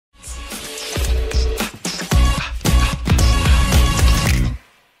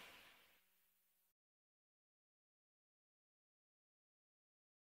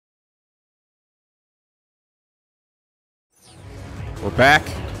We're back.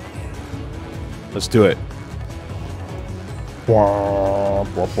 Let's do it.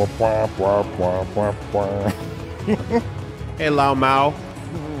 Hey, Lao Mao.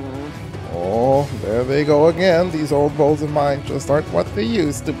 Oh, there they go again. These old bowls of mine just aren't what they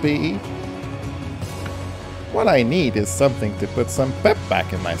used to be. What I need is something to put some pep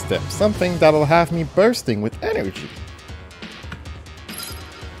back in my step. Something that'll have me bursting with energy.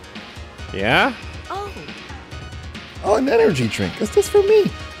 Yeah? Oh, an energy drink. Is this for me?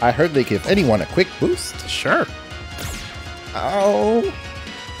 I heard they give anyone a quick boost. Sure. Ow.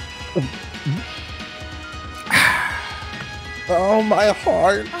 Oh, my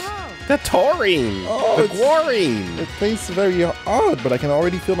heart. The taurine. Oh, the guarine. It tastes very odd, but I can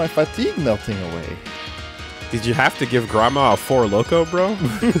already feel my fatigue melting away. Did you have to give Grandma a Four Loko, bro?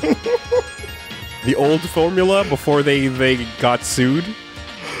 The old formula before they got sued?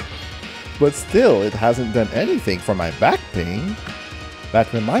 But still, it hasn't done anything for my back pain.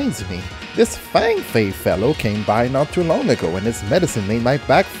 That reminds me, this Fang Fei fellow came by not too long ago and his medicine made my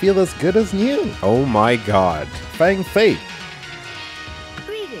back feel as good as new. Oh my god. Fang Fei.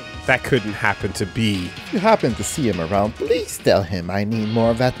 That couldn't happen to be. If you happen to see him around, please tell him I need more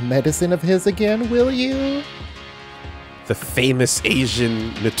of that medicine of his again, will you? The famous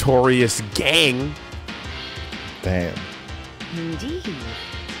Asian notorious gang. Damn. Indeed.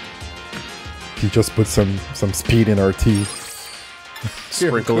 He just put some speed in our tea.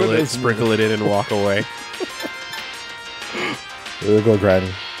 Sprinkle it in and walk away. There we go,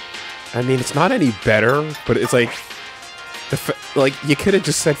 Granny. I mean, it's not any better, but it's like... like, you could have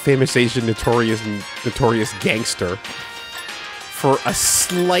just said famous Asian notorious gangster for a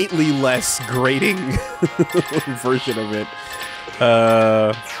slightly less grating version of it.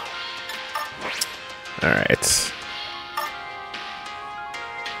 Alright.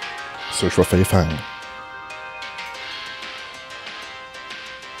 Search for Fei Fang.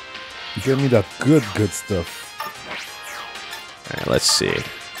 Give me that good stuff. Alright, let's see.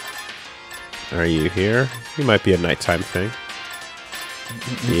 Are you here? You might be a nighttime thing.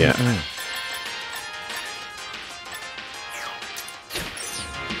 Yeah.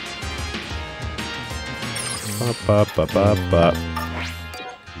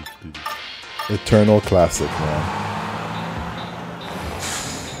 Eternal classic, man.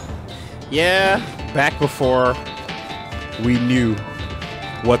 Yeah, back before we knew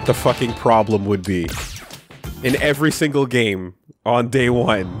what the fucking problem would be. In every single game on day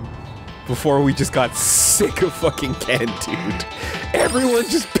one. Before we just got sick of fucking Ken, dude. Everyone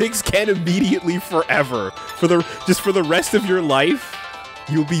just picks Ken immediately forever. For the rest of your life,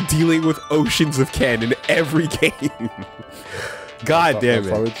 you'll be dealing with oceans of Ken in every game. God damn it.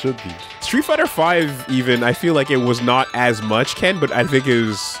 That's how it should be. Street Fighter V, even, I feel like it was not as much Ken, but I think it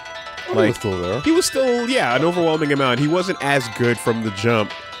was... Like, he was still there. He was still, yeah, an overwhelming amount. He wasn't as good from the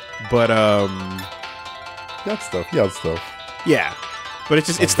jump, but, He had stuff. yeah. But it's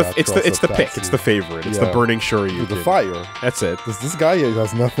just, it's the pick. It's the favorite. It's the burning Shuriken. The fire. That's it. This guy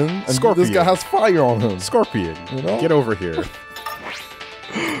has nothing. And Scorpion. This guy has fire on him. Scorpion. You know? Get over here.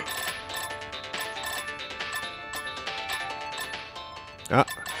 Ah.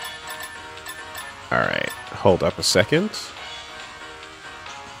 Alright. Hold up a second.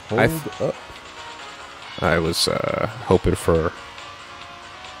 Hold up. I was hoping for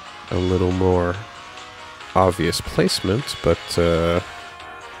a little more obvious placement, but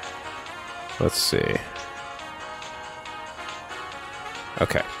let's see.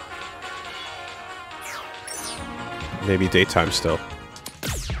 Okay. Maybe daytime still.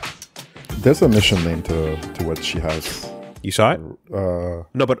 There's a mission name to what she has. You saw it?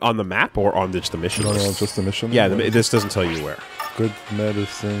 No, but on the map or on just the mission? No, just the mission. Yeah, this doesn't tell you where. Good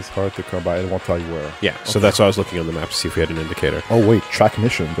medicines, hard to come by. It won't tell you where. Yeah, so that's why I was looking on the map to see if we had an indicator. Oh wait, track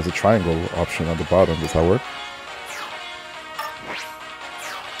mission. There's a triangle option at the bottom. Does that work?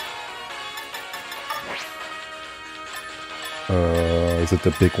 Is it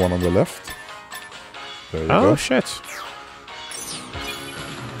the big one on the left? There you go. Oh shit!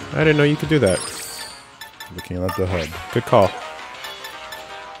 I didn't know you could do that. Looking at the HUD. Good call.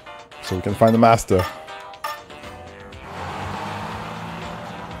 So we can find the master.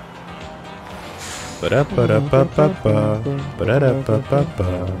 Okay,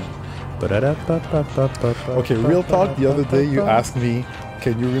 real talk. The other day you asked me,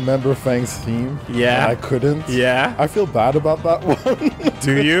 can you remember Fang's theme? Yeah. And I couldn't. Yeah. I feel bad about that one.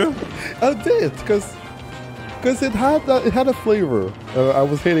 Do you? I did, because it had a flavor. I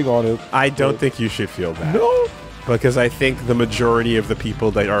was hating on it. I don't think you should feel bad. No. Because I think the majority of the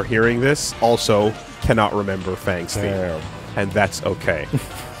people that are hearing this also cannot remember Fang's theme. Damn. And that's okay.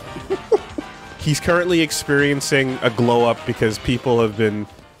 He's currently experiencing a glow up because people have been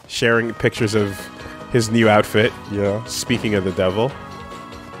sharing pictures of his new outfit. Yeah. Speaking of the devil.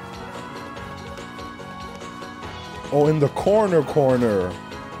 Oh, in the corner.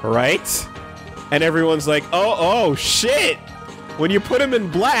 Right? And everyone's like, oh, shit! When you put him in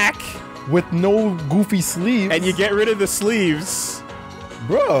black... With no goofy sleeves. And you get rid of the sleeves...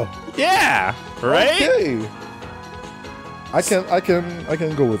 Bruh. Yeah! Right? Okay. I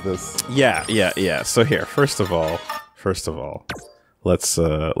can go with this. Yeah. So here, first of all, let's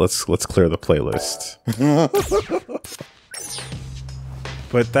clear the playlist.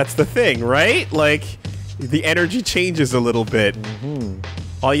 But that's the thing, right? Like, the energy changes a little bit.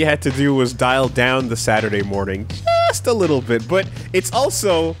 All you had to do was dial down the Saturday morning just a little bit, but it's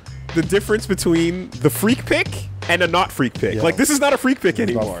also the difference between the freak pick and a not freak pick. Yeah. Like, this is not a freak pick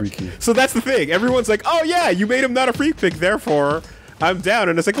anymore. Not freaky. So that's the thing. Everyone's like, oh yeah, you made him not a freak pick, therefore I'm down.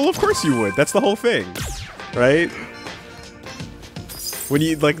 And it's like, well, of course you would. That's the whole thing, right? When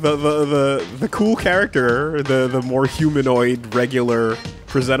you, like, the cool character, the more humanoid, regular,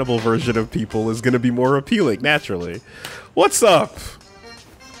 presentable version of people is going to be more appealing, naturally. What's up?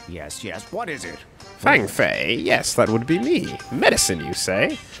 Yes, what is it? Fang Fei, yes, that would be me. Medicine, you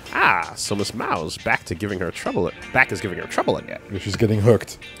say? Ah, so Miss Mao's back is giving her trouble again. She's getting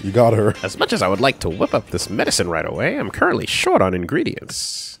hooked. You got her. As much as I would like to whip up this medicine right away, I'm currently short on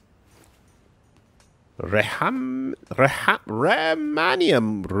ingredients. Rehmanium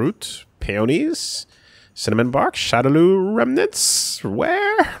root, peonies, cinnamon bark, shadaloo remnants.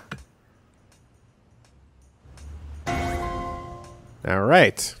 Where? All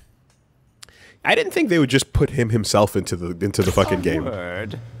right. I didn't think they would just put him himself into the fucking game.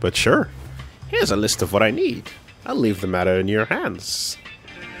 Word. But sure. Here's a list of what I need. I'll leave the matter in your hands.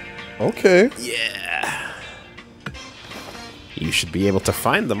 Okay. Yeah. You should be able to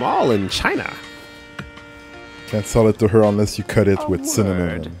find them all in China. Can't sell it to her unless you cut it with cinnamon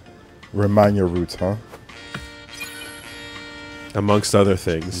and Romagna roots, huh? Amongst other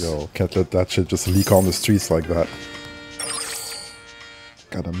things. Yo, can't let that shit just leak on the streets like that.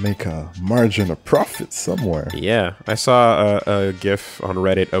 Gotta make a margin of profit somewhere. Yeah, I saw a GIF on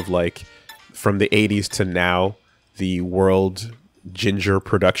Reddit of, like, from the 80s to now, the world ginger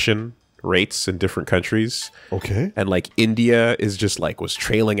production rates in different countries. Okay. And, like, India is just, like, was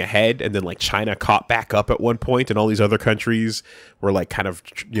trailing ahead, and then, like, China caught back up at one point, and all these other countries were, like, kind of,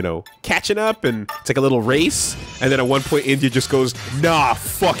 you know, catching up, and it's like a little race, and then at one point India just goes, nah,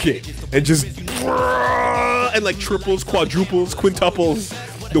 fuck it, and just, and, like, triples, quadruples, quintuples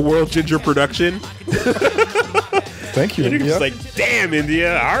the world ginger production. Thank you, And you're India. just like, damn,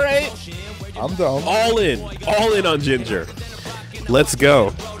 India, all right. I'm down. All in on ginger. Let's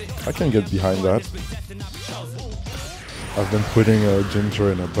go. I can get behind that. I've been putting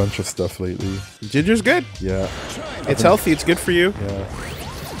ginger in a bunch of stuff lately. Ginger's good. Yeah. It's healthy. It's good for you. Yeah.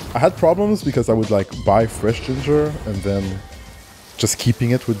 I had problems because I would like buy fresh ginger and then just keeping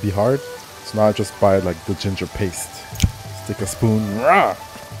it would be hard. So now I just buy like the ginger paste. Stick a spoon right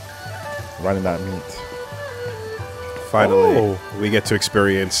in that meat. Finally, we get to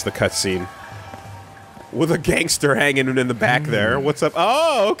experience the cutscene. With a gangster hanging in the back there. What's up?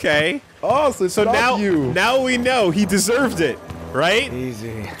 Oh, okay. Oh, so it's not now, you. now we know he deserved it, right?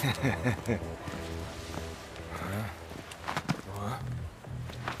 Easy.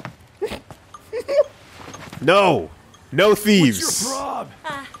 No thieves.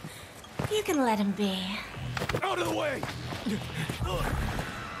 You can let him be. Out of the way!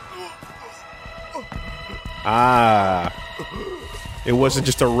 Ah. It wasn't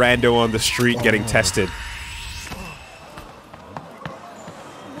just a rando on the street getting tested.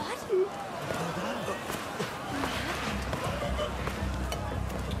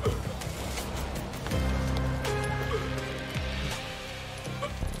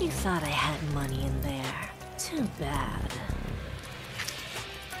 You thought I had money in there. Too bad.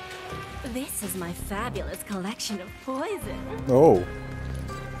 This is my fabulous collection of poison. Oh.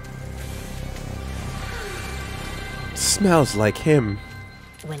 Smells like him.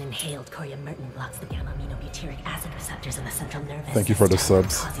 When inhaled, coriamyrtin blocks the gamma-aminobutyric acid receptors in the central nervous Thank you for the system,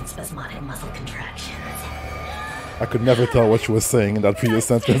 subs. causing spasmodic muscle contractions. I could never tell what she was saying in that previous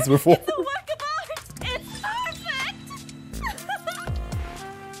sentence before. It's a work of art! It's perfect!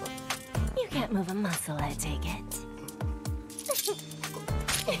 You can't move a muscle, I take it.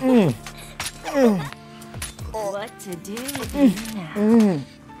 What to do with you now?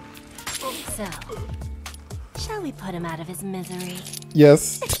 So, shall we put him out of his misery?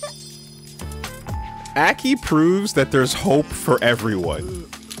 Yes. Aki proves that there's hope for everyone.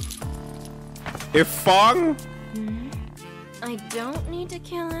 If Fong I don't need to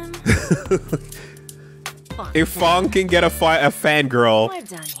kill him. If Fong can get a fangirl We're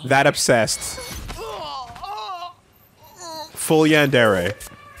done here. that obsessed, full yandere.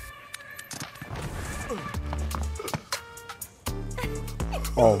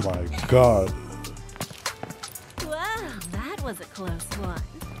 Oh my god. Wow, that was a close one.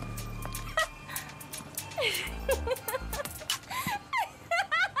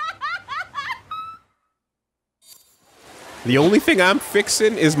 The only thing I'm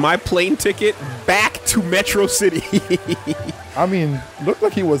fixing is my plane ticket back to Metro City. I mean, looked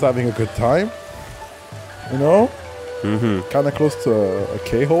like he was having a good time. You know? Mm-hmm. Kind of close to a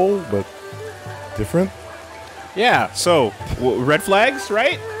K-hole, but different. Yeah, so, red flags,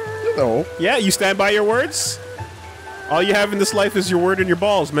 right? You know. Yeah, you stand by your words? All you have in this life is your word and your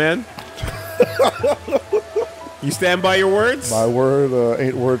balls, man. You stand by your words? My word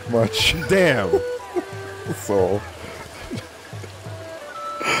ain't worth much. Damn. So...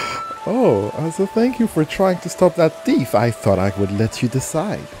 Oh, as a thank you for trying to stop that thief, I thought I would let you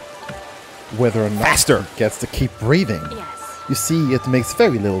decide whether or not Faster. he gets to keep breathing. Yes. You see, it makes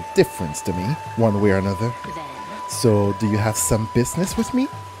very little difference to me, one way or another. Then. So, do you have some business with me?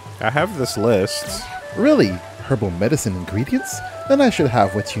 I have this list. Really? Herbal medicine ingredients? Then I should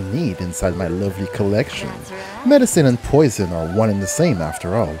have what you need inside my lovely collection. That's right. Medicine and poison are one and the same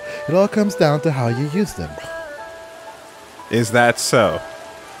after all. It all comes down to how you use them. Is that so?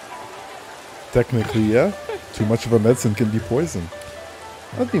 Technically, yeah. Too much of a medicine can be poison.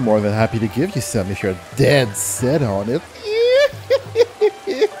 I'd be more than happy to give you some if you're dead set on it.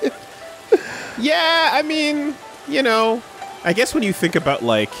 Yeah, I mean, you know, I guess when you think about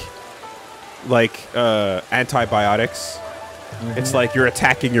like antibiotics, it's like you're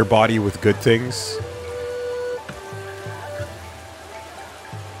attacking your body with good things.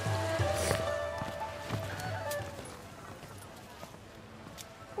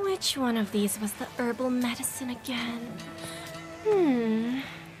 Which one of these was the herbal medicine again?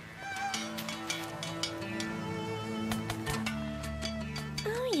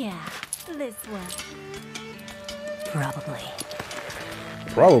 Oh yeah, this one. Probably.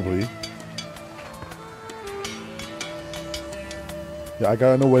 Probably. Yeah, I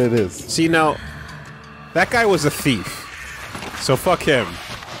gotta know what it is. See, now, that guy was a thief, so fuck him.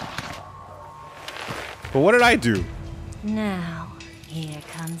 But what did I do? Now, here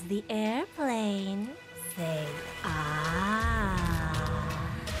comes the airplane. Say ah.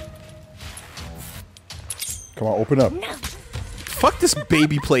 Come on, open up. No. Fuck this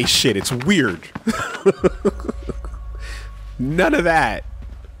baby play shit, it's weird. None of that.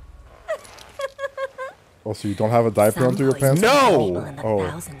 Oh, so you don't have a diaper under your pants? No! People in the Oh.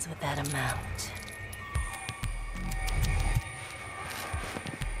 thousands with that amount.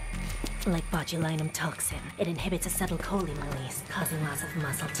 Like botulinum toxin, it inhibits acetylcholine release, causing loss of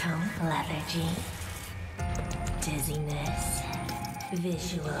muscle tone, lethargy, dizziness,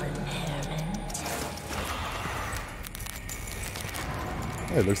 visual impairment.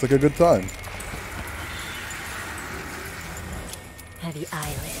 Hey, looks like a good time. Heavy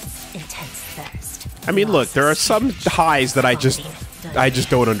eyelids, intense thirst. I mean, look, there are some highs that I just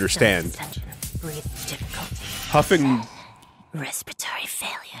don't understand. Breathing difficulty, Huffing respiratory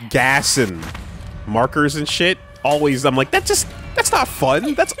failure. gas and markers and shit, always, I'm like, that's not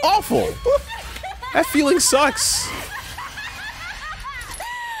fun, that's awful. That feeling sucks.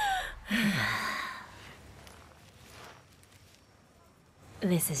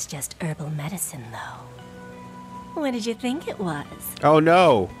 This is just herbal medicine, though. What did you think it was? Oh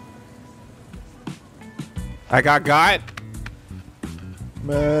no. I got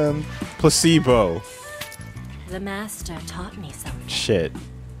Man, placebo. The master taught me something. Shit.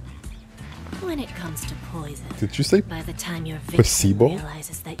 When it comes to poison, did you say by the time your victim placebo?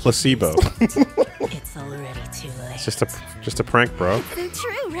 realizes that Placebo. you used it, it's already too late. It's just a prank, bro. So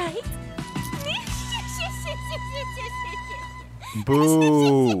true, right?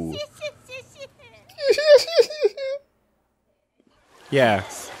 Boo. Yeah.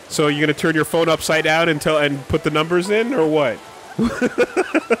 So you're gonna turn your phone upside down and put the numbers in, or what?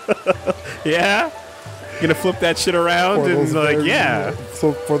 Yeah. You're gonna flip that shit around and like, yeah.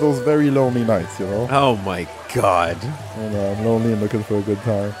 So for those very lonely nights, you know? Oh my god. And, I'm lonely and looking for a good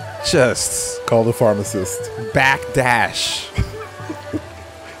time. Just Call the pharmacist. backdash.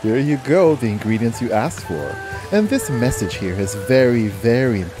 Here you go, the ingredients you asked for. And this message here is very,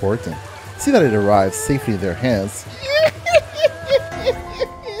 very important. See that it arrives safely in their hands.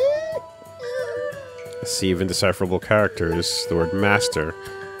 See even decipherable characters, the word master,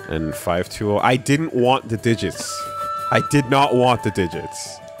 and 520. I didn't want the digits. I did not want the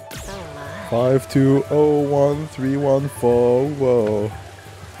digits. Oh my. 5201314. Whoa.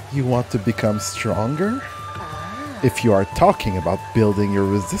 You want to become stronger? If you are talking about building your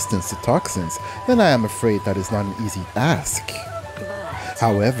resistance to toxins, then I am afraid that is not an easy ask.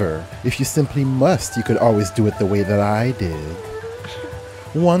 However, if you simply must, you could always do it the way that I did.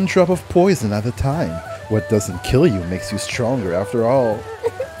 One drop of poison at a time. What doesn't kill you makes you stronger after all.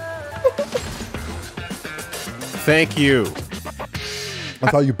 Thank you.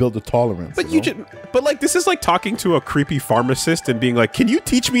 That's how you build a tolerance. But you just, but like, this is like talking to a creepy pharmacist and being like, "Can you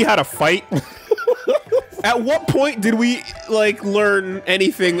teach me how to fight?" At what point did we like learn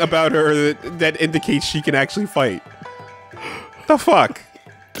anything about her that indicates she can actually fight? The fuck?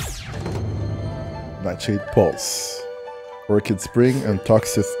 Nightshade Pulse, Orchid Spring, and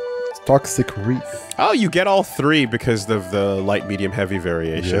Toxic Wreath. Oh, you get all three because of the light, medium, heavy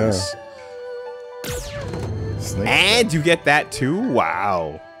variations. Yeah. Snake. And you get that too?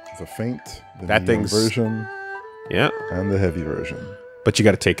 Wow. The faint, the that medium thing's version, yeah, and the heavy version. But you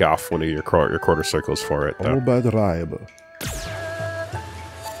got to take off one of your quarter circles for it, though. Oh, bad ribe.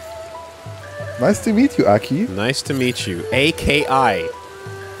 Nice to meet you, Aki. Nice to meet you. AKI.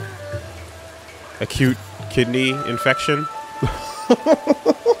 Acute kidney infection?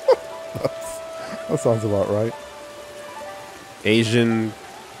 That sounds about right. Asian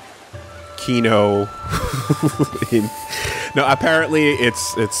Kino. No, apparently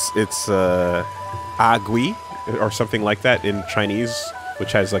it's agui or something like that in Chinese,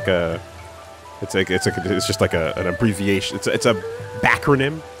 which has like a it's just like an abbreviation. It's a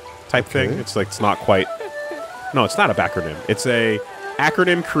backronym type thing. It's like, it's not quite. No, it's not a backronym. It's a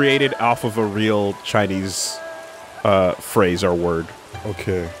acronym created off of a real Chinese phrase or word.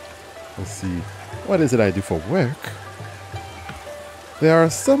 Okay, let's see. What is it I do for work? There are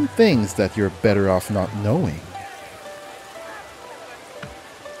some things that you're better off not knowing.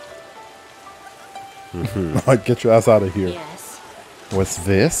 I'd get your ass out of here. Yes. What's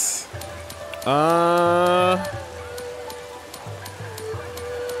this? What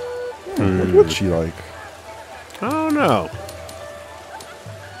What would she like? I don't know.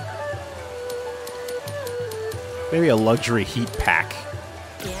 Maybe a luxury heat pack.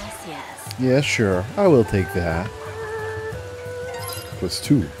 Yes, yes. Yeah, sure. I will take that. Plus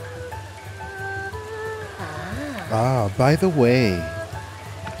 2. Ah, by the way,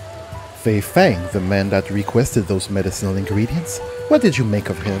 Fei Fang, the man that requested those medicinal ingredients, what did you make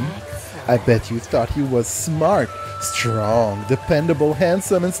of him? I bet you thought he was smart, strong, dependable,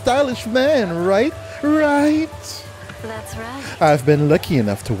 handsome, and stylish man, right? Right? That's right. I've been lucky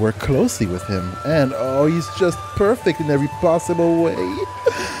enough to work closely with him, and oh, he's just perfect in every possible way.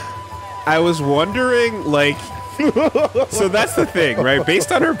 I was wondering, like, so that's the thing, right?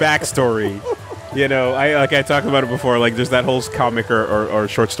 Based on her backstory, you know, I talked about it before. Like, there's that whole comic or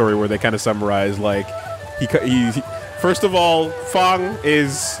short story where they kind of summarize, like, he first of all, Fang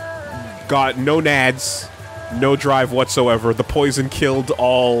is got no nads, no drive whatsoever. The poison killed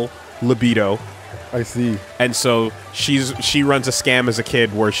all libido. I see. And so she runs a scam as a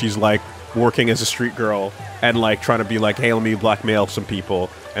kid where she's like working as a street girl and like trying to be like, hey, let me blackmail some people,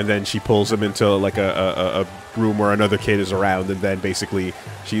 and then she pulls him into like a room where another kid is around, and then basically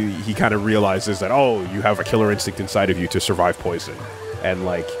he kind of realizes that, oh, you have a killer instinct inside of you to survive poison, and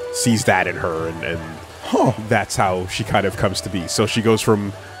like sees that in her, and that's how she kind of comes to be. So she goes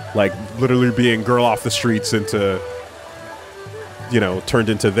from like literally being girl off the streets into, you know, turned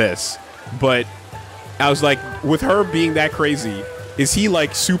into this. But I was like, with her being that crazy, is he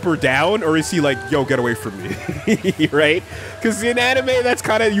like super down, or is he like, yo, get away from me? Right? Because in anime, that's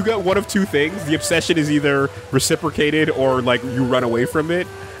kind of, you got one of two things. The obsession is either reciprocated or like you run away from it.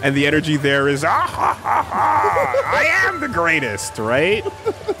 And the energy there is, ah, ha, ha, ha, I am the greatest, right?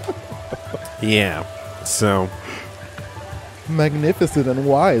 Yeah. So. Magnificent and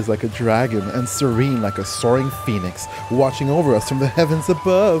wise like a dragon, and serene like a soaring phoenix, watching over us from the heavens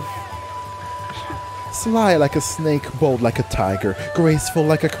above. Sly like a snake, bold like a tiger, graceful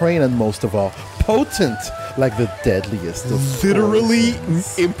like a crane, and most of all, potent like the deadliest of Literally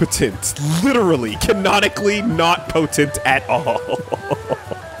poisons. impotent. Literally, canonically not potent at all.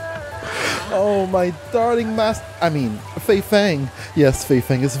 Oh, my darling Fei Fang. Yes, Fei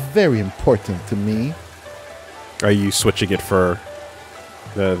Fang is very important to me. Are you switching it for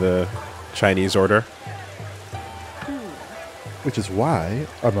the Chinese order? Which is why,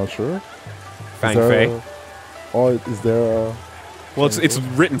 I'm not sure. Fang Fei? Oh, is there a... Well, it's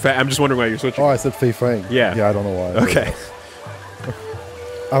written Fang. I'm just wondering why you're switching. Oh, I said Fei Fang. Yeah. Yeah, I don't know why. Okay.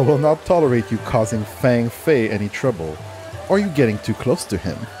 I will not tolerate you causing Fang Fei any trouble, or you getting too close to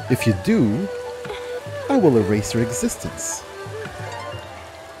him. If you do, I will erase your existence.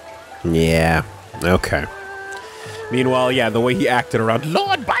 Yeah. Okay. Meanwhile, yeah, the way he acted around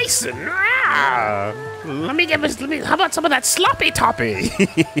Lord Bison. Ah, how about some of that sloppy toppy?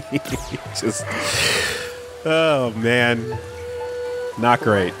 Just. Oh man. Not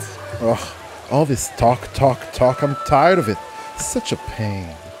great. Ugh, all this talk. I'm tired of it. Such a pain.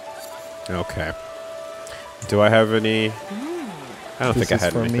 Okay. Do I have any? I don't think I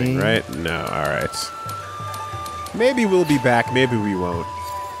had anything, me. right? No. All right. Maybe we'll be back. Maybe we won't.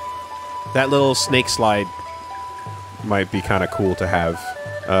 That little snake slide might be kind of cool to have.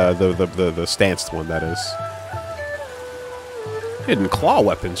 The stanced one, that is. Hidden claw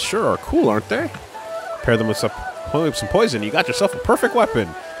weapons sure are cool, aren't they? Pair them with some poison. You got yourself a perfect weapon.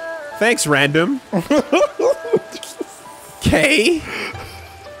 Thanks, random. Okay.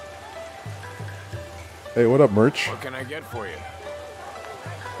 Hey, what up, merch? What can I get for you?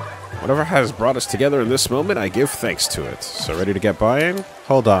 Whatever has brought us together in this moment, I give thanks to it. So ready to get buying?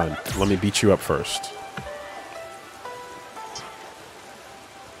 Hold on. Let me beat you up first.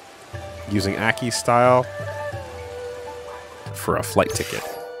 Using Aki style for a flight ticket.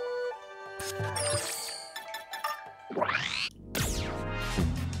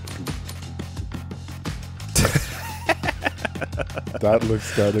 That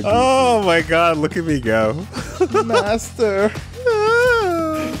looks kind of Oh my god, look at me go. Master.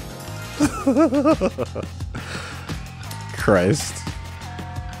 Christ.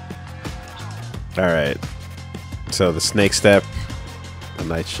 Alright. So the snake step, a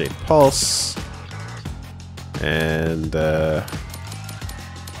nightshade pulse, and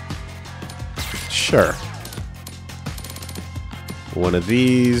sure. One of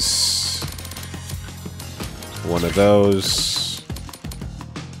these, one of those,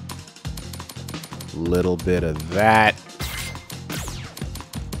 little bit of that,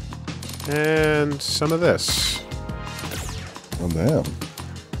 and some of this. Oh, damn.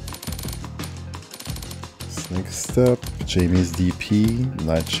 Snake Step, Jamie's DP,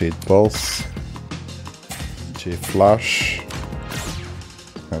 Nightshade Pulse, J Flash.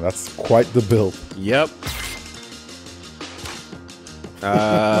 And that's quite the build. Yep.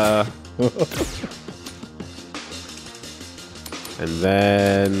 And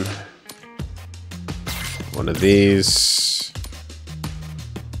then one of these,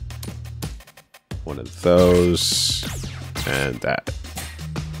 one of those, and that.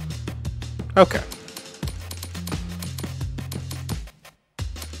 Okay.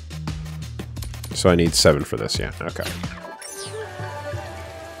 So I need 7 for this, yeah. Okay.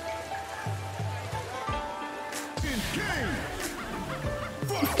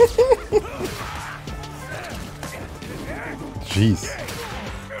 Jeez.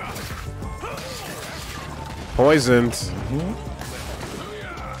 Poisoned.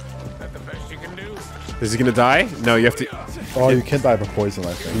 Is he gonna die? No, you have to. Oh, you can't die by poison,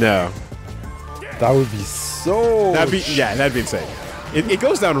 I think. No. That would be so... That'd be insane. It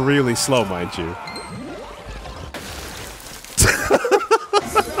goes down really slow, mind you.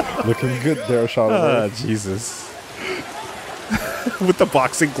 Looking good there, Charlotte. Oh, Jesus. With the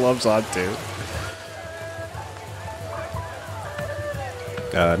boxing gloves on, too.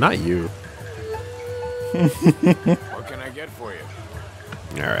 Not you. What can I get for you?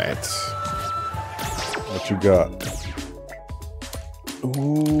 Alright. What you got?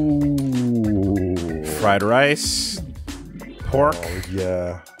 Ooh. Fried rice. Pork. Oh,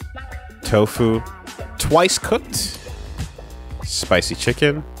 yeah. Tofu. Twice cooked. Spicy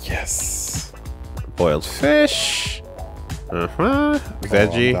chicken. Yes. Boiled fish.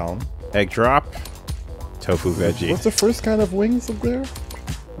 Veggie. Down. Egg drop. Tofu veggie. What's the first kind of wings up there?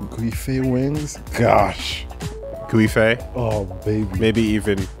 Guife wings? Gosh. Guife. Oh, baby. Maybe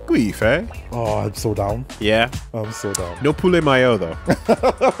even guife. Oh, I'm so down. Yeah. I'm so down. No poulet mayo, though.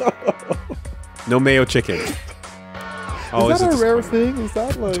 No mayo chicken. Is that a rare thing? Is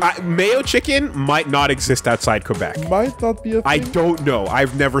that like... mayo chicken might not exist outside Quebec. Might not be a thing? I don't know.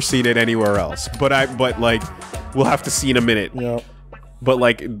 I've never seen it anywhere else. But like, we'll have to see in a minute. Yeah. But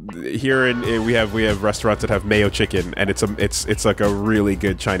like here in we have restaurants that have mayo chicken, and it's like a really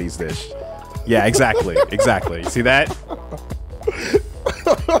good Chinese dish. Yeah, exactly, exactly. See that?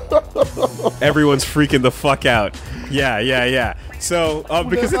 Everyone's freaking the fuck out. Yeah. So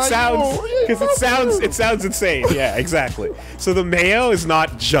because it sounds insane. Yeah, exactly. So the mayo is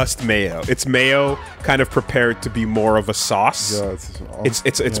not just mayo. It's mayo kind of prepared to be more of a sauce. Yeah,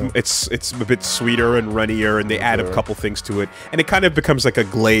 it's a bit sweeter and runnier, and they add a couple things to it, and it kind of becomes like a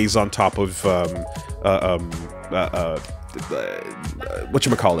glaze on top of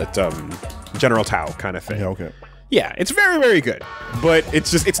whatchamacallit, General Tao kind of thing. Yeah, okay. Yeah, it's very, very good. But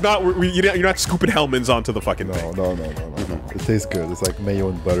it's just, it's not, you're not scooping Hellmann's onto the fucking thing. No. It tastes good. It's like mayo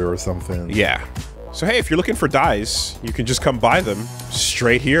and butter or something. Yeah. So hey, if you're looking for dyes, you can just come buy them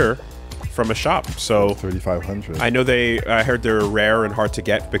straight here from a shop. So 3,500. I know I heard they're rare and hard to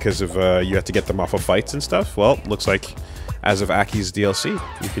get because of you have to get them off of fights and stuff. Well, looks like as of Aki's DLC,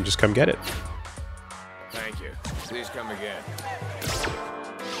 you can just come get it. Thank you. Please come again.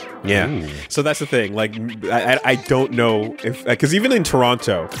 Yeah. Ooh. So that's the thing. Like, I don't know if, because even in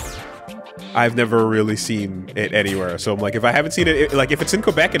Toronto, I've never really seen it anywhere. So I'm like, if I haven't seen it, like if it's in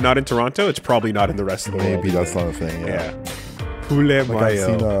Quebec and not in Toronto, it's probably not in the rest of the world. Maybe that's not a thing. Yeah. Poulet like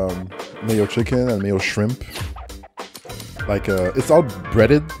mayo. I've seen mayo chicken and mayo shrimp. Like it's all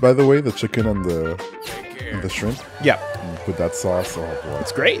breaded, by the way, the chicken and the shrimp. Yeah. And put that sauce. Oh boy,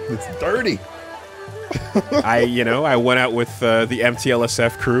 it's great. It's dirty. I went out with the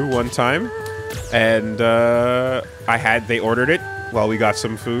MTLSF crew one time, and they ordered it while we got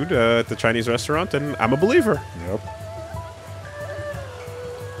some food at the Chinese restaurant, and I'm a believer. Yep.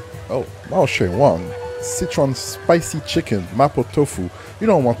 Oh, Mao Shui Wang, Sichuan spicy chicken, mapo tofu. You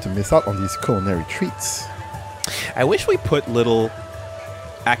don't want to miss out on these culinary treats. I wish we put little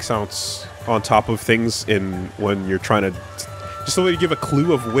accents on top of things when you're trying to, just so we give a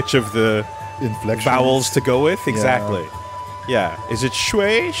clue of which of the vowels to go with. Exactly. Yeah. Is it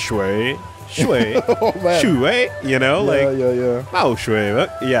shui, shui, shui, oh, shui? You know, yeah. Oh, shui.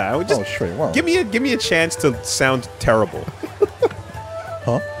 Yeah. I would just shui. Wow. Give me a chance to sound terrible.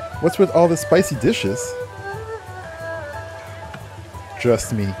 Huh? What's with all the spicy dishes?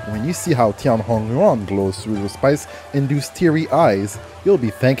 Trust me, when you see how Tian Hong Yuan glows through those spice-induced teary eyes, you'll be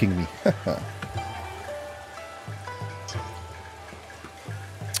thanking me.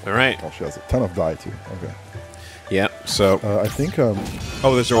 All right. Oh, she has a ton of dye too. Okay. Yeah. So I think. Oh,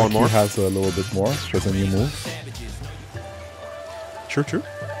 there's one more. Has a little bit more. She has a new move. True.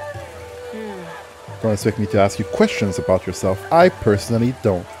 Don't expect me to ask you questions about yourself. I personally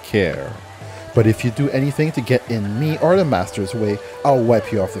don't care. But if you do anything to get in me or the Master's way, I'll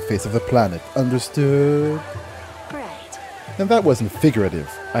wipe you off the face of the planet. Understood? Right. And that wasn't figurative.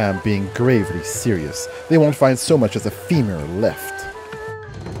 I am being gravely serious. They won't find so much as a femur left.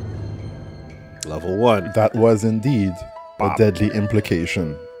 Level 1. That was indeed a deadly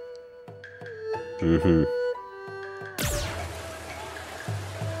implication. Mm-hmm.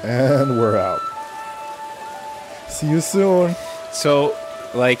 And we're out. See you soon. So,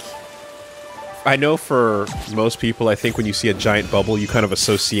 like, I know for most people, I think when you see a giant bubble, you kind of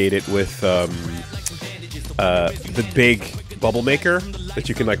associate it with the big bubble maker that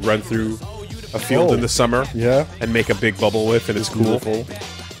you can like run through a field in the summer, and make a big bubble with, and it's cool. Beautiful.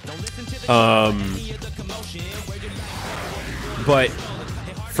 But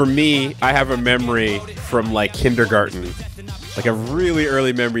for me, I have a memory from like kindergarten, like a really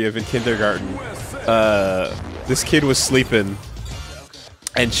early memory of in kindergarten. This kid was sleeping,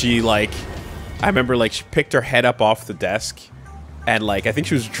 and she like, I remember like she picked her head up off the desk, and like I think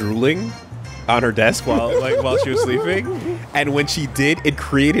she was drooling on her desk while she was sleeping, and when she did, it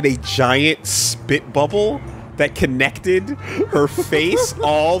created a giant spit bubble that connected her face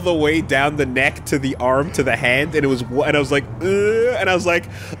all the way down the neck to the arm to the hand, and it was, and I was like, and I was like,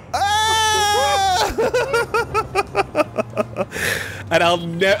 ah! And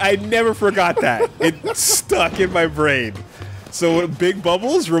I never forgot that. It stuck in my brain. So big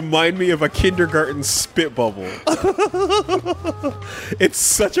bubbles remind me of a kindergarten spit bubble. It's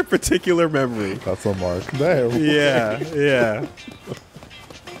such a particular memory. That's a mark there. Yeah.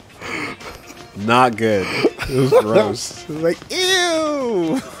 Not good. It was gross. It was like,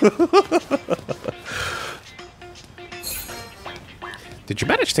 ew! Did you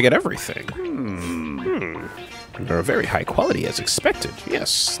manage to get everything? They're of very high quality as expected.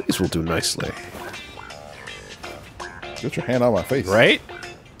 Yes, these will do nicely. Get your hand out of my face. Right?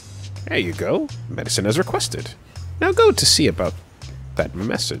 There you go. Medicine as requested. Now go to see about that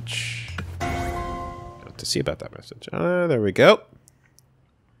message. There we go.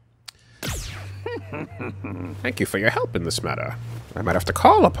 Thank you for your help in this matter. I might have to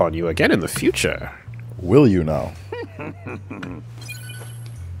call upon you again in the future. Will you now?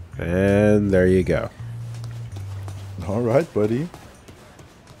 And there you go. All right, buddy.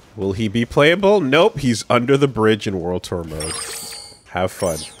 Will he be playable? Nope, he's under the bridge in World Tour mode. Have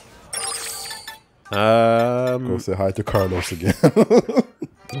fun. Go say hi to Carlos again.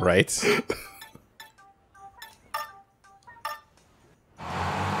 Right?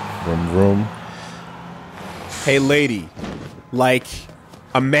 Vroom, vroom. Hey, lady. Like,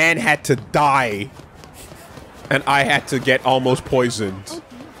 a man had to die, and I had to get almost poisoned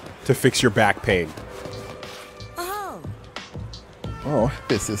to fix your back pain. Oh,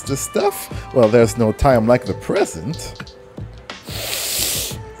 this is the stuff? Well, there's no time like the present.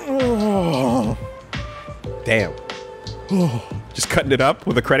 Oh. Damn. Just cutting it up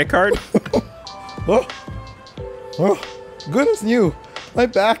with a credit card? Oh. Oh, good as new. My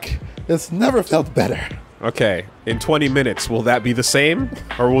back has never felt better. Okay, in 20 minutes, will that be the same?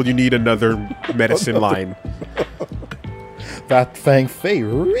 Or will you need another medicine line? That Fang Fei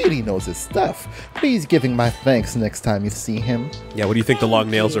really knows his stuff. Please give him my thanks next time you see him. Yeah, what do you think the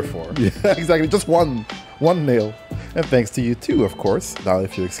long nails are for? Yeah, exactly. Just one nail. And thanks to you too, of course. Now,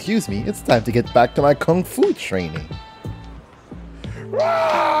 if you excuse me, it's time to get back to my kung fu training.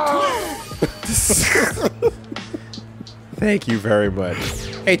 Thank you very much.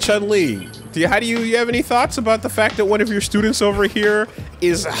 Hey, Chun-Li, you have any thoughts about the fact that one of your students over here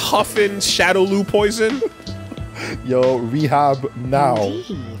is huffing Shadow Lu poison? Yo, rehab now.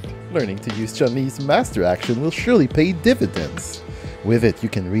 Indeed. Learning to use Chun-Li's master action will surely pay dividends. With it, you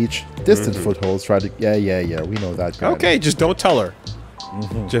can reach distant footholds. Yeah, we know that. Granny. Okay, just don't tell her.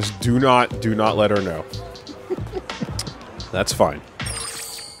 Just do not let her know. That's fine.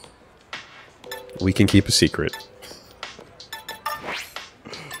 We can keep a secret.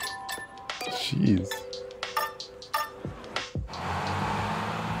 Jeez.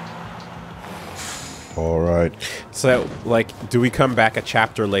 All right. So, like, do we come back a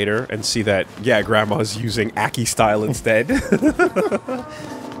chapter later and see that, yeah, Grandma's using Aki style instead?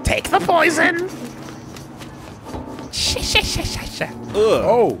 Take the poison! Ugh.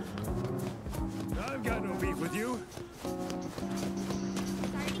 Oh. I've got no beef with you.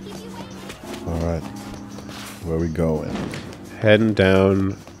 All right. Where we going? Heading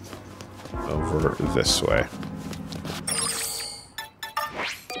down over this way.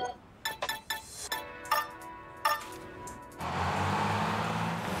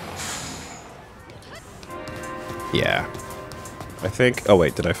 Yeah. I think... Oh,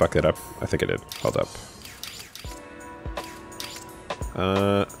 wait. Did I fuck that up? I think I did. Hold up.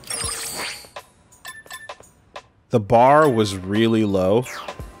 The bar was really low.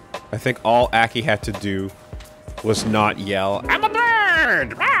 I think all Aki had to do was not yell, "I'm a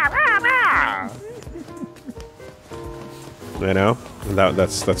bird!" Rah, rah, rah. You know?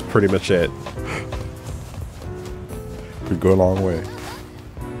 That's pretty much it. Could go a long way.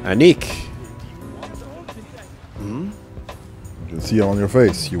 Anik. I can see it on your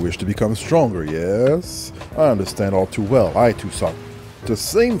face. You wish to become stronger, yes? I understand all too well. I too saw the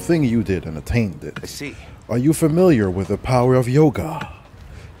same thing you did and attained it. I see. Are you familiar with the power of yoga?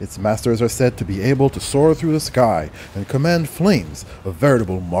 Its masters are said to be able to soar through the sky and command flames, a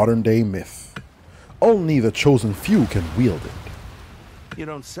veritable modern-day myth. Only the chosen few can wield it. You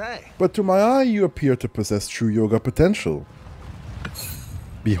don't say. But to my eye, you appear to possess true yoga potential.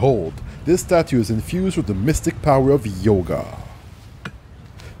 Behold, this statue is infused with the mystic power of yoga.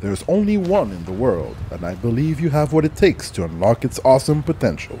 There's only one in the world, and I believe you have what it takes to unlock its awesome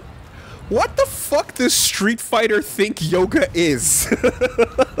potential. What the fuck does Street Fighter think yoga is?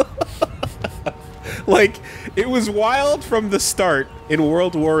 Like, it was wild from the start in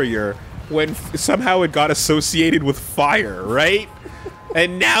World Warrior when somehow it got associated with fire, right?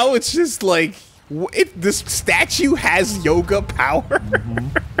 And now it's just like, this statue has yoga power?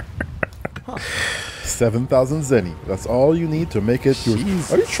 7,000 zenny. That's all you need to make it yours.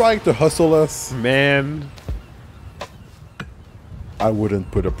 Jesus. Are you trying to hustle us? Man. I wouldn't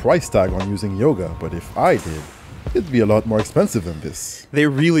put a price tag on using yoga, but if I did, it'd be a lot more expensive than this. They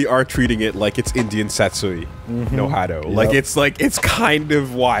really are treating it like it's Indian Satsui no Hado. Yep. Like it's kind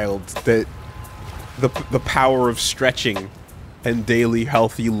of wild that the power of stretching and daily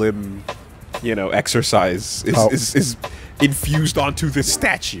healthy limb, exercise is infused onto this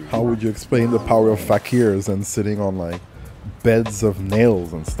statue. How would you explain the power of fakirs and sitting on like beds of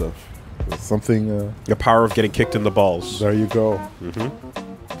nails and stuff? There's something. The power of getting kicked in the balls. There you go.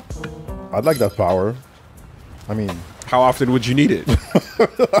 I'd like that power. I mean, How often would you need it?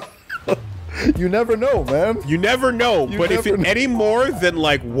 you never know, man. You never know, You but if never it, know. any more than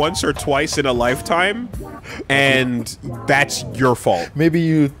like once or twice in a lifetime, and that's your fault. Maybe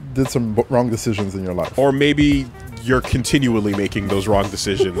you did some wrong decisions in your life. Or maybe you're continually making those wrong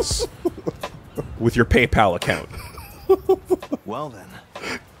decisions with your PayPal account. Well then.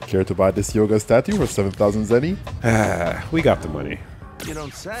 Care to buy this yoga statue for 7,000 zenny? We got the money. You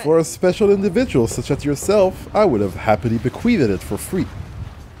don't say. For a special individual such as yourself, I would have happily bequeathed it for free.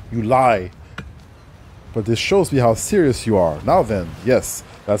 You lie. But this shows me how serious you are. Now then, yes,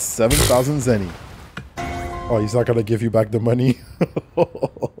 that's 7,000 zenny. Oh, he's not gonna give you back the money?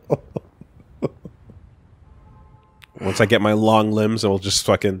 Once I get my long limbs, I'll just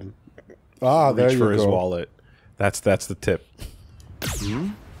fucking There reach you for his go. wallet. That's the tip.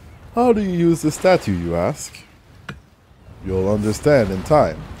 How do you use the statue, you ask? You'll understand in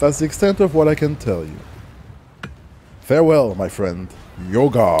time. That's the extent of what I can tell you. Farewell, my friend.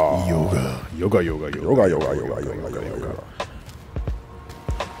 Yoga. Yoga. Yoga, yoga, yoga, yoga, yoga, yoga, yoga.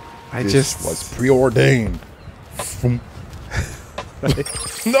 I This just was preordained.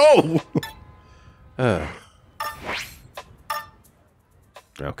 No!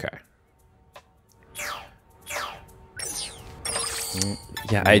 Okay.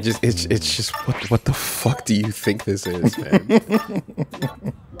 Yeah, I just it's just what the fuck do you think this is, man?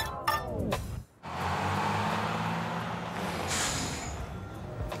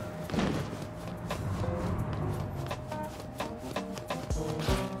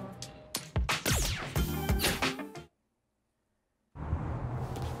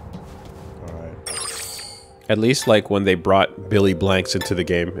 At least, like, when they brought Billy Blanks into the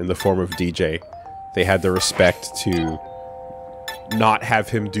game in the form of DJ, they had the respect to not have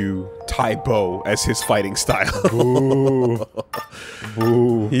him do Tai Bo as his fighting style. Boo.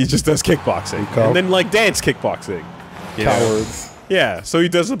 Boo. He just does kickboxing. And then, like, dance kickboxing. You know? Cowards. Yeah, so he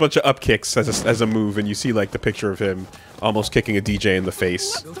does a bunch of up kicks as a move, and you see, like, the picture of him almost kicking a DJ in the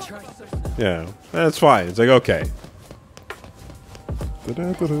face. Yeah, that's fine. It's like, okay.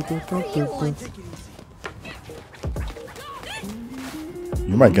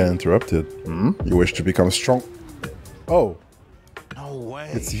 You might get interrupted. You wish to become strong? Oh, No way.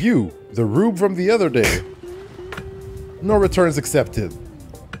 it's you, the rube from the other day. No returns accepted.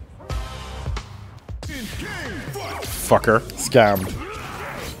 Fucker. Scammed.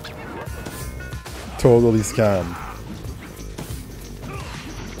 Totally scammed.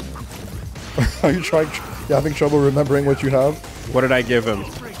 Are you trying? You having trouble remembering what you have? What did I give him?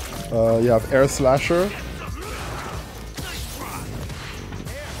 You have air slasher.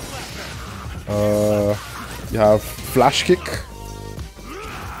 You have flash kick.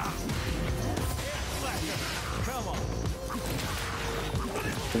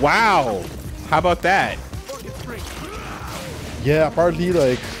 Wow! How about that? Yeah, apparently,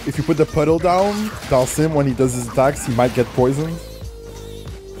 like, if you put the puddle down, Dalsim, when he does his attacks, he might get poisoned.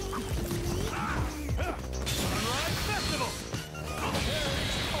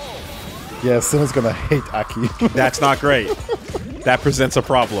 Yeah, Sim is gonna hate Aki. That's not great. That presents a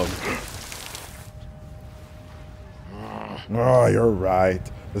problem. Oh, you're right.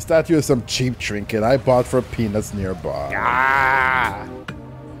 The statue is some cheap trinket I bought for peanuts nearby. Ah!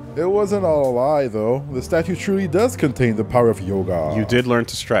 It wasn't all a lie, though. The statue truly does contain the power of yoga. You did learn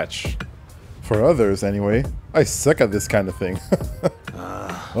to stretch. For others, anyway. I suck at this kind of thing.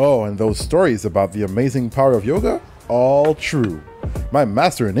 Oh, and those stories about the amazing power of yoga? All true. My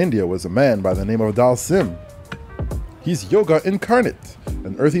master in India was a man by the name of Dalsim. He's yoga incarnate,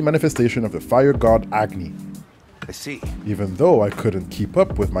 an earthy manifestation of the fire god Agni. I see. Even though I couldn't keep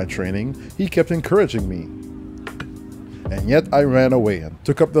up with my training, he kept encouraging me. And yet I ran away and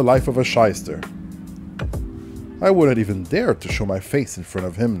took up the life of a shyster. I wouldn't even dare to show my face in front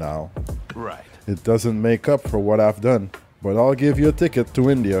of him now. Right. It doesn't make up for what I've done, but I'll give you a ticket to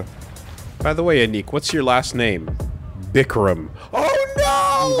India. By the way, Anik, what's your last name? Bikram. Oh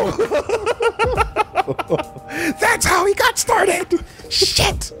no! That's how he got started!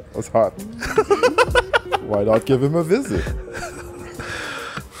 Shit! That's hot. Why not give him a visit?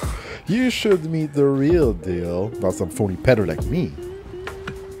 You should meet the real deal, not some phony peddler like me.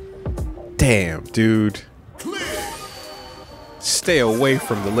 Damn, dude. Stay away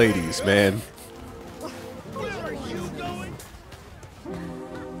from the ladies, man.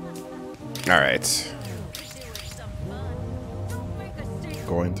 Alright.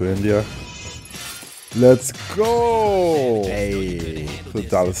 Going to India. Let's go! Hey. The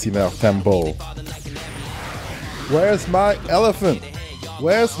Dalasimer Temple. Where's my elephant?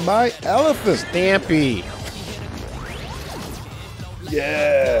 Where's my elephant? Stampy.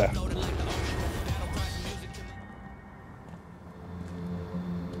 Yeah!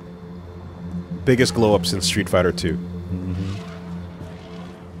 Biggest glow up since Street Fighter 2.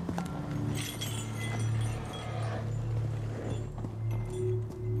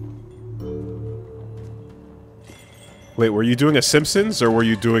 Wait, were you doing a Simpsons or were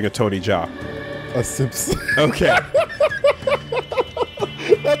you doing a Tony Jaa? A Simpson. Okay.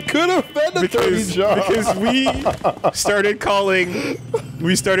 That could have been a Tony Jaa. Because we started calling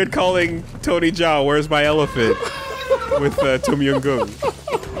Tony Jaa "Where's My Elephant" with Tom Young-gung.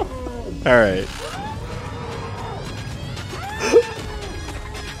 All right.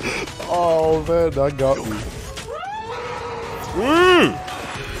 Oh man, that got me.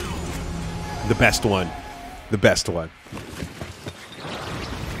 The best one. The best one.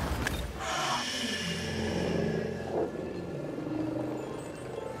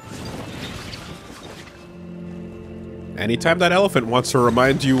 Anytime that elephant wants to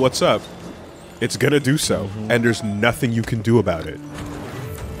remind you what's up, it's gonna do so, and there's nothing you can do about it.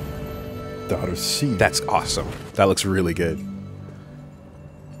 The outer sea. That's awesome. That looks really good.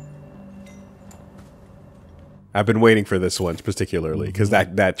 I've been waiting for this one particularly, because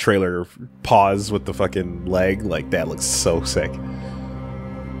that trailer pause with the fucking leg, like, that looks so sick.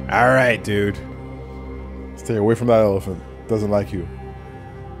 Alright, dude. Stay away from that elephant. Doesn't like you.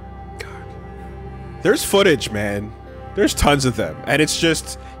 God. There's footage, man. There's tons of them. And it's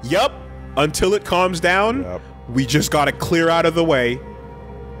just, yup, until it calms down, we just gotta clear out of the way,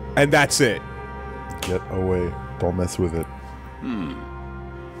 and that's it. Get away. Don't mess with it.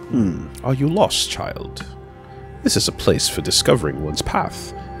 Are you lost, child? This is a place for discovering one's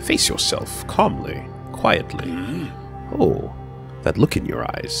path. Face yourself, calmly, quietly. Oh, that look in your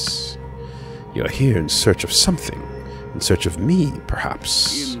eyes. You're here in search of something. In search of me,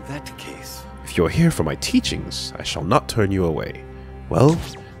 perhaps. In that case... If you're here for my teachings, I shall not turn you away. Well,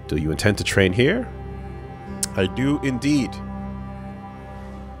 do you intend to train here? I do indeed.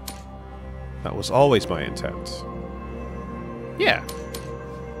 That was always my intent. Yeah.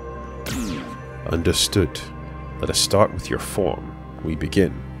 Understood. Let us start with your form. We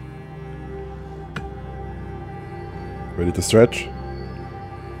begin. Ready to stretch?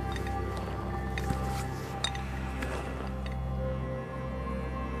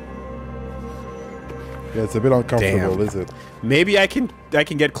 Yeah, it's a bit uncomfortable, Damn. is it? Maybe I can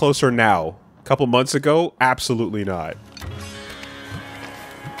get closer now. A couple months ago, absolutely not.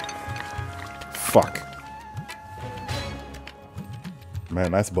 Fuck.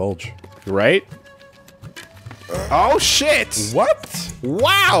 Man, nice bulge. Right? Oh shit! What?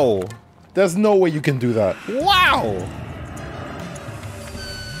 Wow! There's no way you can do that. Wow!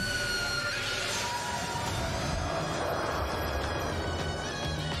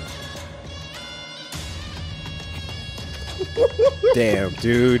 Damn,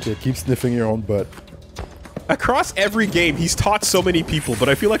 dude. Yeah, keep sniffing your own butt. Across every game, he's taught so many people, but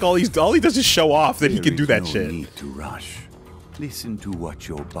I feel like all he does is show off that he can do that shit. No need to rush. Listen to what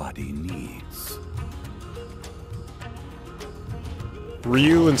your body needs.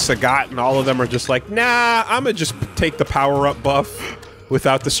 Ryu and Sagat and all of them are just like, nah, I'm gonna just take the power-up buff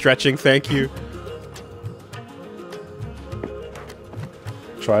without the stretching, thank you.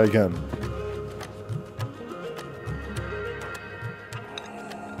 Try again.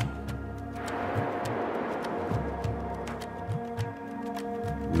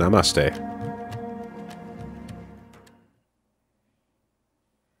 Namaste.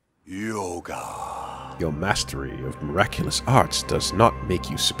 Yoga. Your mastery of miraculous arts does not make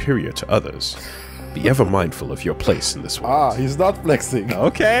you superior to others. Be ever mindful of your place in this world. Ah, he's not flexing.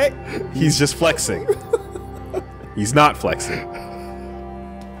 Okay. He's just flexing. He's not flexing.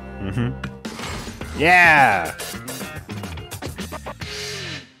 Yeah!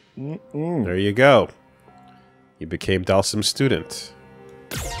 There you go. You became Dalsim's student.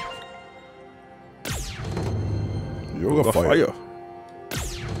 Yoga fire.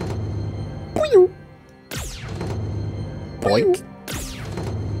 Boink.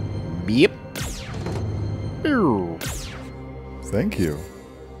 Beep. Ew. Thank you.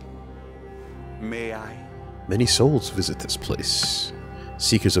 May I? Many souls visit this place.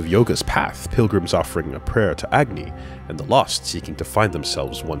 Seekers of yoga's path, pilgrims offering a prayer to Agni, and the lost seeking to find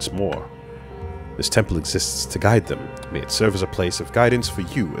themselves once more. This temple exists to guide them. May it serve as a place of guidance for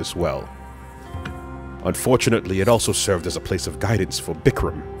you as well. Unfortunately, it also served as a place of guidance for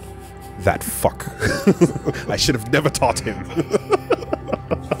Bikram. That fuck. I should have never taught him.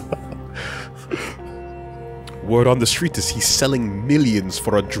 Word on the street is he's selling millions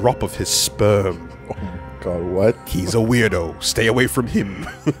for a drop of his sperm. Oh my god, what? He's a weirdo. Stay away from him.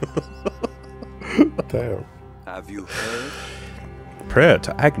 Damn. Have you heard? Prayer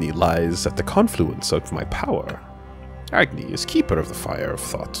to Agni lies at the confluence of my power. Agni is keeper of the fire of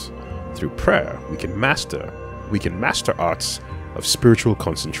thought. Through prayer, we can master arts of spiritual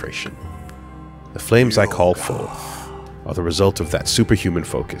concentration. The flames I call forth are the result of that superhuman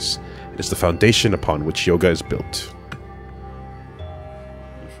focus. It is the foundation upon which yoga is built.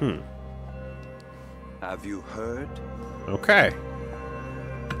 Have you heard? Okay.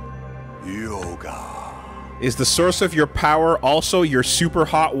 Yoga. Is the source of your power also your super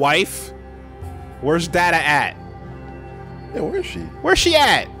hot wife? Where's Data at? Yeah, where is she? Where's she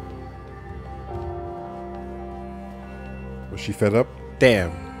at? Was she fed up?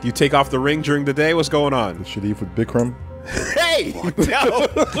 Damn. Do you take off the ring during the day? What's going on? Did she leave with Bikram? Hey! No!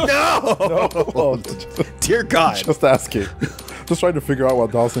 No! Oh, Dear God. just asking. Just trying to figure out why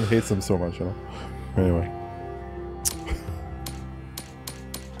Dawson hates him so much, you know? Anyway.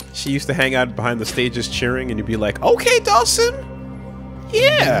 She used to hang out behind the stages cheering, and you'd be like, "Okay, Dawson,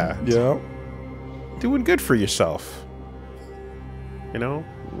 yeah, Yeah. doing good for yourself." You know,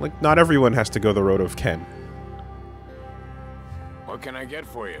 like not everyone has to go the road of Ken. What can I get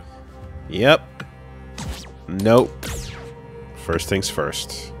for you? Yep. Nope. First things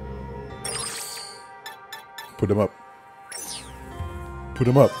first. Put him up. Put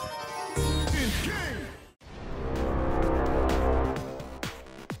him up.